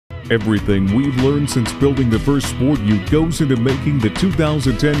Everything we've learned since building the first Sport Ute goes into making the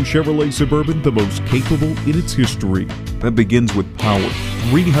 2010 Chevrolet Suburban the most capable in its history. That begins with power.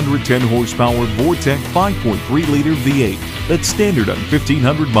 310 horsepower Vortec 5.3-liter V8 that's standard on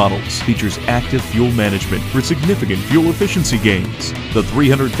 1500 models. Features active fuel management for significant fuel efficiency gains. The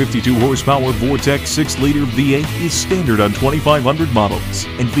 352 horsepower Vortec 6-liter V8 is standard on 2500 models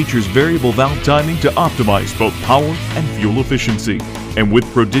and features variable valve timing to optimize both power and fuel efficiency. And with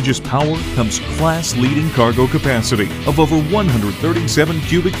prodigious power comes class-leading cargo capacity of over 137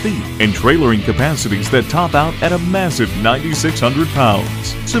 cubic feet and trailering capacities that top out at a massive 9,600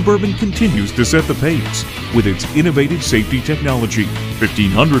 pounds. Suburban continues to set the pace with its innovative safety technology.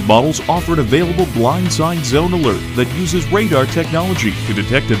 1500 models offer an available blindside zone alert that uses radar technology to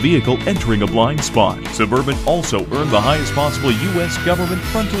detect a vehicle entering a blind spot. Suburban also earned the highest possible U.S. government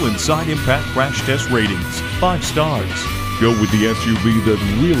frontal and side impact crash test ratings, 5 stars. Go with the SUV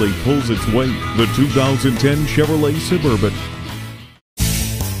that really pulls its weight, the 2010 Chevrolet Suburban.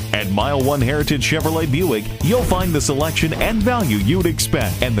 At MileOne Heritage Chevrolet-Buick, you'll find the selection and value you'd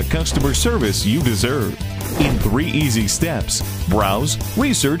expect and the customer service you deserve. In 3 easy steps: browse,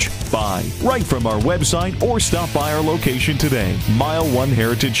 research, buy, right from our website or stop by our location today. MileOne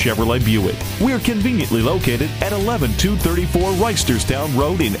Heritage Chevrolet-Buick. We're conveniently located at 11234 Reisterstown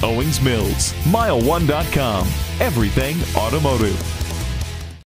Road in Owings Mills. MileOne.com. Everything automotive.